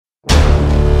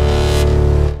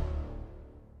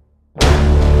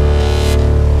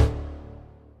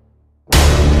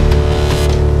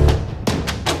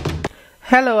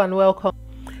Hello and welcome.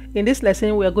 In this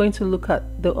lesson, we are going to look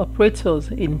at the operators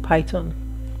in Python.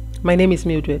 My name is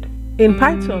Mildred. In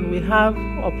Python, we have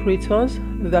operators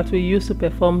that we use to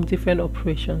perform different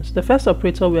operations. The first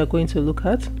operator we are going to look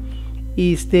at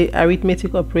is the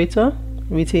arithmetic operator,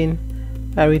 written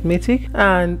arithmetic.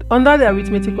 And under the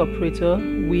arithmetic operator,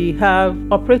 we have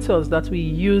operators that we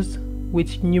use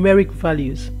with numeric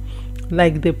values,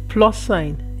 like the plus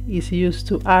sign is used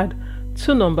to add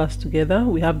two numbers together.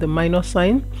 We have the minus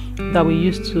sign that we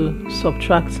use to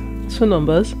subtract two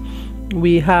numbers.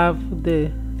 We have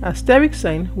the asterisk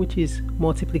sign, which is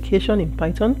multiplication in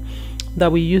Python,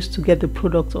 that we use to get the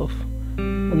product of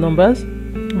numbers.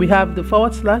 We have the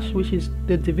forward slash, which is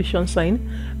the division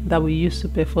sign that we use to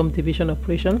perform division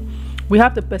operation. We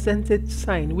have the percentage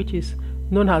sign, which is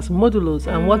known as modulos,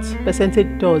 and what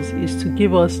percentage does is to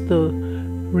give us the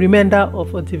remainder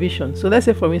of a division. So let's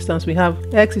say, for instance, we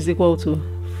have x is equal to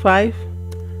 5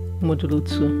 modulo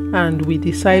 2, and we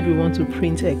decide we want to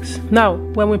print x. Now,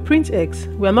 when we print x,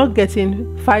 we are not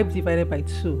getting 5 divided by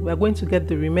 2. We are going to get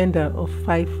the remainder of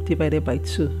 5 divided by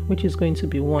 2, which is going to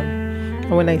be 1.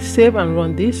 And when I save and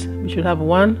run this, we should have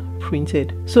 1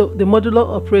 printed. So the modulo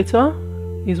operator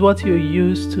is what you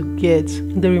use to get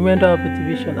the remainder of the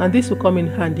division, and this will come in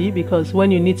handy because when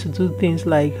you need to do things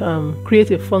like create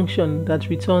a function that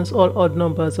returns all odd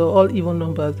numbers or all even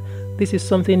numbers, this is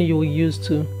something you will use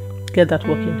to get that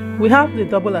working. We have the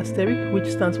double asterisk,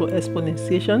 which stands for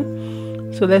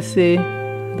exponentiation. So let's say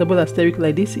double asterisk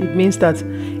like this. It means that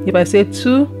if I say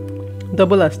 2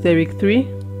 double asterisk 3,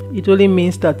 it only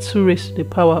means that 2 raised to the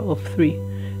power of 3,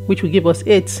 which will give us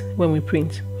 8 when we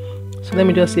print. So let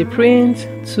me just say print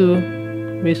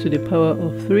 2 raised to the power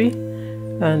of 3,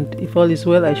 and if all is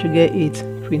well, I should get 8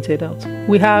 printed out.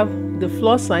 We have the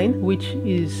floor sign, which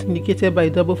is indicated by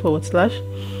double forward slash,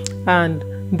 and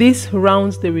this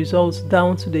rounds the results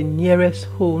down to the nearest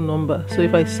whole number. So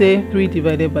if I say 3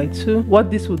 divided by 2,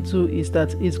 what this will do is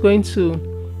that it's going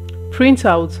to print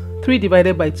out 3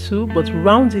 divided by 2, but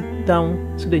round it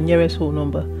down to the nearest whole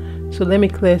number. So let me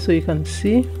clear so you can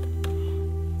see.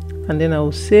 And then I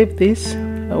will save this,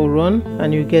 I will run,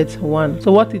 and you get 1.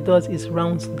 So what it does is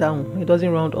rounds down, it doesn't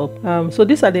round up. So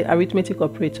these are the arithmetic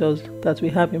operators that we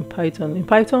have in Python. In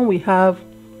Python, we have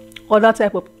other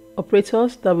type of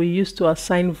operators that we use to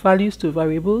assign values to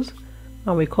variables,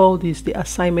 and we call these the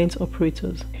assignment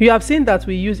operators. You have seen that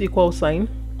we use equal sign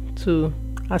to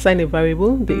assign a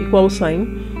variable. The equal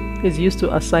sign is used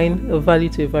to assign a value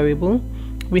to a variable.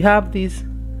 We have this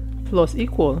plus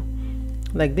equal,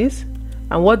 like this.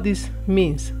 And what this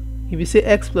means, if you say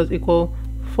x plus equal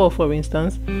 4, for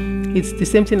instance, it's the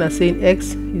same thing as saying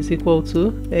x is equal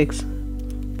to x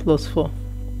plus 4.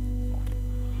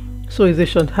 So it's a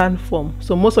shorthand form.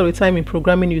 So most of the time in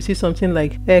programming, you see something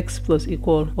like x plus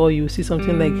equal, or you see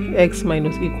something like x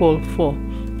minus equal 4.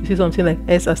 You see something like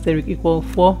s asterisk equal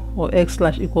 4, or x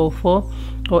slash equal 4,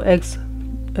 or x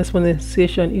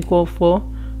exponentiation equal 4,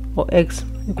 or x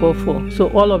equal 4. So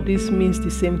all of this means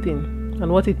the same thing. And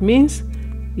what it means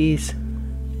is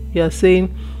you are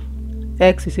saying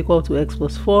x is equal to x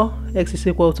plus 4, x is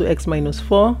equal to x minus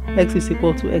 4, x is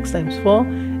equal to x times 4,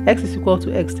 x is equal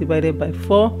to x divided by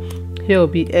 4. Here will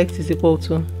be x is equal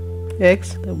to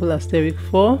x double asterisk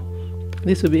 4.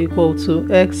 This will be equal to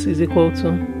x is equal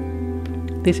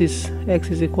to, this is x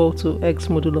is equal to x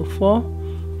modulo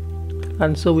 4.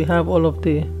 And so we have all of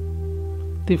the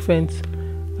different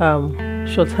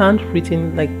shorthand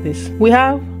written like this. We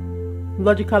have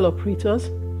logical operators,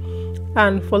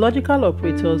 and for logical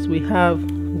operators we have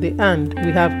the and,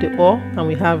 we have the or, and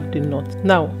we have the not.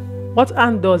 Now what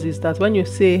and does is that when you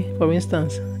say, for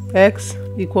instance, x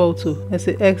equal to, let's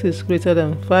say x is greater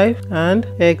than 5 and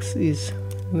x is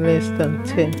less than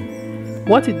 10,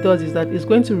 what it does is that it's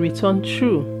going to return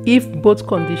true if both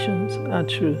conditions are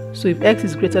true. So if x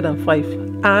is greater than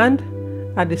 5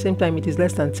 and at the same time it is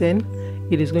less than 10,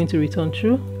 it is going to return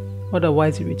true.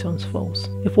 Otherwise it returns false.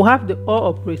 If we have the or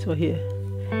operator here,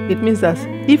 it means that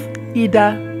if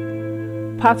either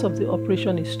part of the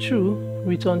operation is true,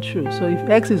 return true. So if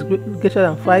x is greater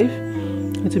than 5,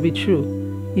 it will be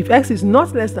true. If x is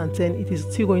not less than 10, it is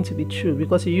still going to be true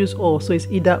because you use or, so it's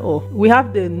either or. We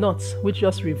have the not, which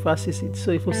just reverses it.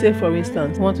 So if we say, for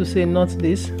instance, I want to say not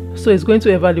this, so it's going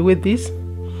to evaluate this,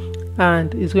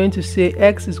 and it's going to say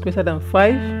x is greater than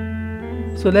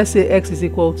 5. So let's say x is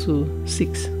equal to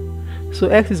 6. So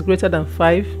x is greater than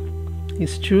 5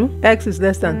 is true. X is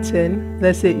less than 10,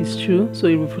 let's say it's true, so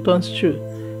it returns true.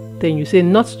 Then you say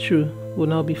not true will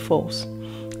now be false.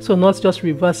 So not just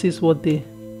reverses what the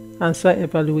answer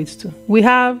evaluates to. We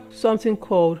have something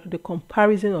called the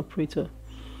comparison operator.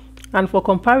 And for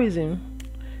comparison,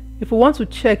 If we want to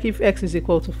check if x is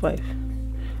equal to 5,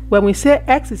 when we say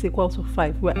x is equal to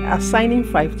 5, we're assigning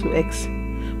 5 to x.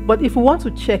 But if we want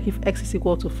to check if x is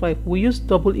equal to 5, we use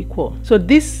double equal. So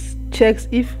this checks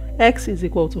if x is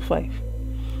equal to 5.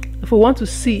 If we want to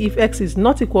see if x is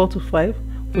not equal to 5,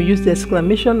 we use the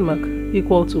exclamation mark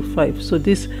equal to 5. So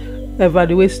this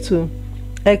evaluates to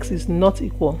x is not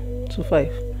equal to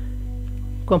 5.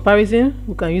 Comparison,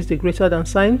 we can use the greater than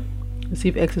sign to see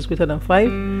if x is greater than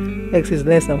 5, x is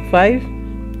less than 5.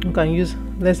 We can use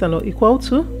less than or equal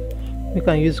to. We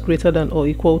can use greater than or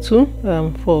equal to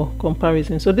for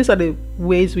comparison. So these are the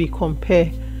ways we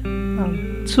compare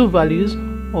two values,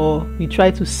 or we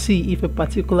try to see if a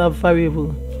particular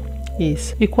variable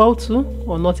is equal to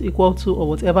or not equal to, or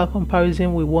whatever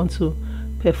comparison we want to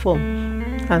perform.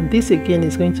 And this again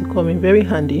is going to come in very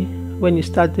handy when you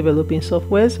start developing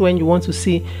softwares, when you want to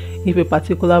see if a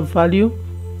particular value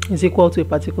is equal to a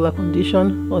particular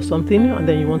condition or something, and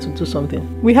then you want to do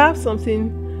something. We have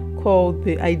something called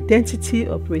the identity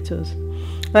operators.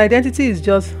 The identity is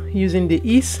just using the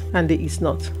is and the is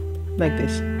not, like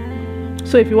this.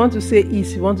 So if you want to say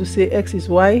is, you want to say x is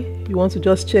y, you want to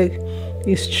just check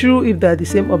it's true if they're the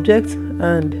same object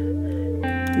and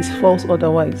it's false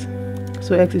otherwise.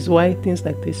 So x is y, things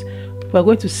like this. We're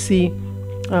going to see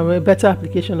a better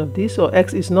application of this, or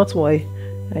x is not y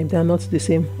if they're not the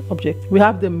same object. We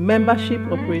have the membership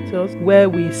operators, where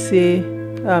we say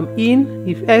in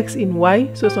if x in y.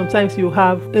 So sometimes you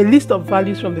have a list of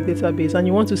values from the database and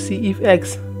you want to see if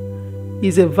x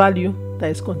is a value that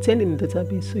is contained in the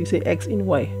database, so you say x in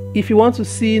y. If you want to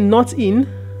see not in,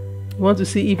 you want to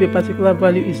see if a particular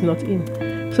value is not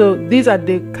in. So these are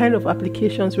the kind of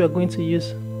applications we are going to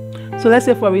use. So let's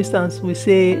say, for instance, we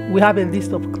say we have a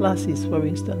list of classes, for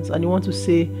instance, and you want to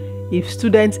say if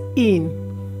students in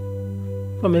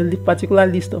from a particular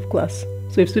list of class.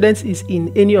 So if student is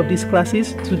in any of these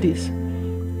classes, do this.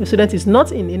 If student is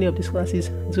not in any of these classes,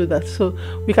 do that. So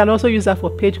we can also use that for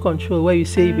page control, where you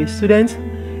say if a student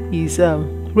is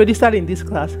registered in this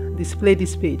class, display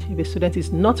this page. If a student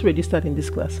is not registered in this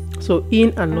class, so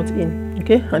in and not in,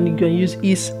 okay? And you can use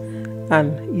is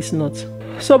and is not.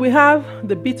 So we have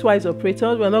the bitwise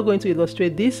operators. We're not going to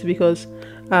illustrate this because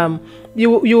you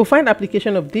will find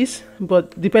application of this,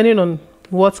 but depending on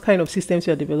what kind of systems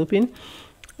you are developing.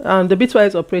 The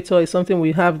bitwise operator is something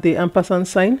we have the ampersand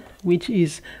sign, which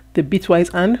is the bitwise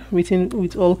and, written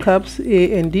with all caps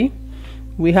A and D.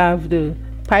 We have the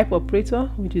pipe operator,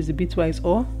 which is the bitwise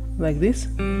or, like this.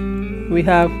 We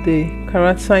have the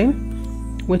caret sign,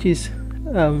 which is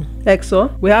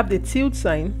XOR. We have the tilde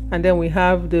sign, and then we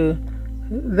have the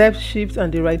left shift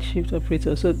and the right shift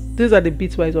operator. So these are the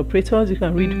bitwise operators. You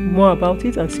can read more about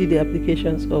it and see the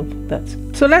applications of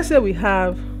that. So let's say we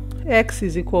have x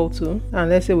is equal to, and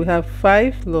let's say we have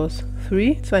 5 plus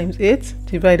 3 times 8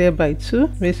 divided by 2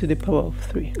 raised to the power of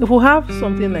 3. If we have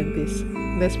something like this,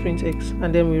 let's print x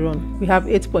and then we run. We have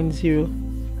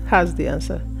 8.0 has the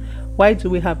answer. Why do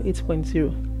we have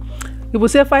 8.0? If we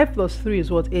say 5 plus 3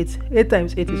 is what? 8. 8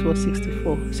 times 8 is what?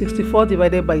 64. 64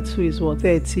 divided by 2 is what?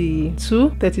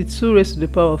 32. 32 raised to the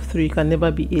power of 3 can never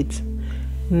be 8.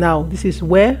 Now, this is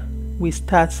where we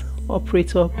start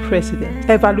operator precedence.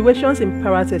 Evaluations in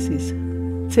parentheses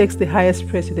takes the highest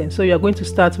precedence. So you are going to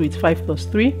start with 5 plus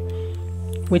 3,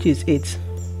 which is 8.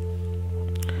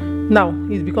 Now,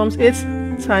 it becomes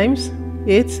 8 times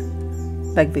 8,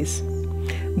 like this.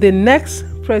 The next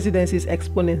precedence is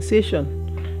exponentiation,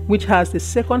 which has the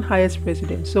second highest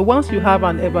precedence. So once you have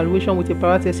an evaluation with a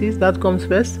parenthesis, that comes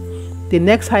first. The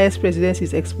next highest precedence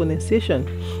is exponentiation,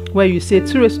 where you say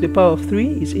 2 raised to the power of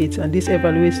 3 is 8, and this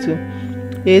evaluates to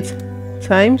 8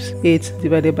 times 8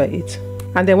 divided by 8.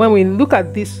 And then when we look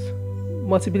at this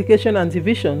multiplication and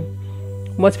division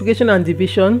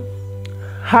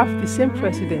have the same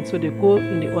precedence, so they go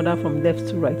in the order from left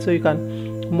to right. So you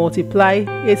can multiply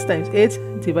 8 times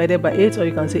 8 divided by 8, or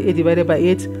you can say 8 divided by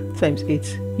 8 times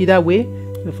 8. Either way,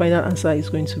 the final answer is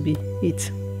going to be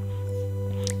 8.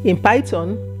 In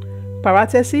Python,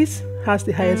 parentheses has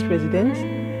the highest precedence,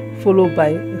 followed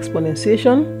by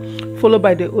exponentiation, followed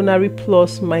by the unary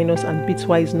plus, minus, and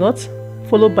bitwise not,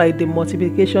 followed by the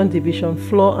multiplication, division,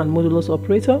 floor, and modulus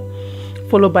operator,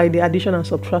 followed by the addition and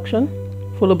subtraction,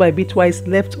 followed by bitwise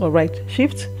left or right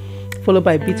shift, followed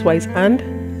by bitwise and,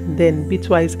 then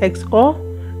bitwise XOR,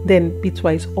 then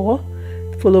bitwise OR,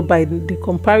 followed by the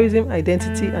comparison,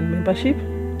 identity, and membership.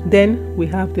 Then we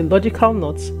have the logical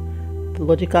not, the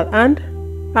logical and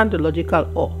the logical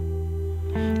OR.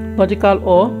 Logical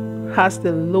OR has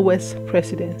the lowest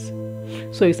precedence.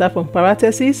 So you start from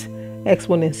parentheses,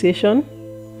 exponentiation,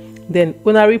 then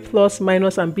unary plus,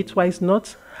 minus, and bitwise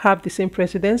not have the same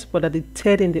precedence but are the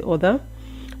third in the order.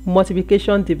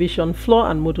 Multiplication, division, floor,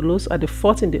 and modulus are the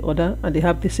fourth in the order, and they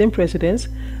have the same precedence.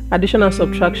 Addition and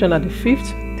subtraction are the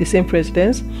fifth, the same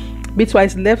precedence.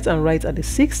 Bitwise left and right are the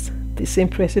sixth, the same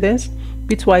precedence.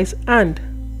 Bitwise and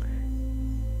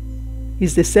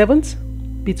is the seventh.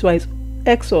 Bitwise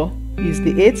XOR is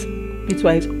the eighth.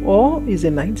 Bitwise OR is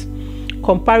the ninth.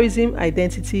 Comparison,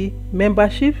 identity,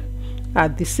 membership are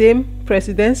the same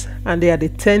precedence, and they are the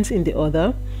 10th in the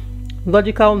order.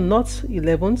 Logical not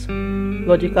 11th,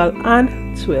 logical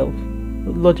and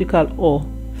 12th, logical or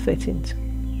 13th.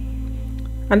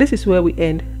 And this is where we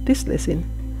end this lesson.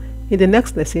 In the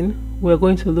next lesson, we're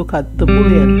going to look at the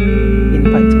Boolean in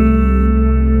Python.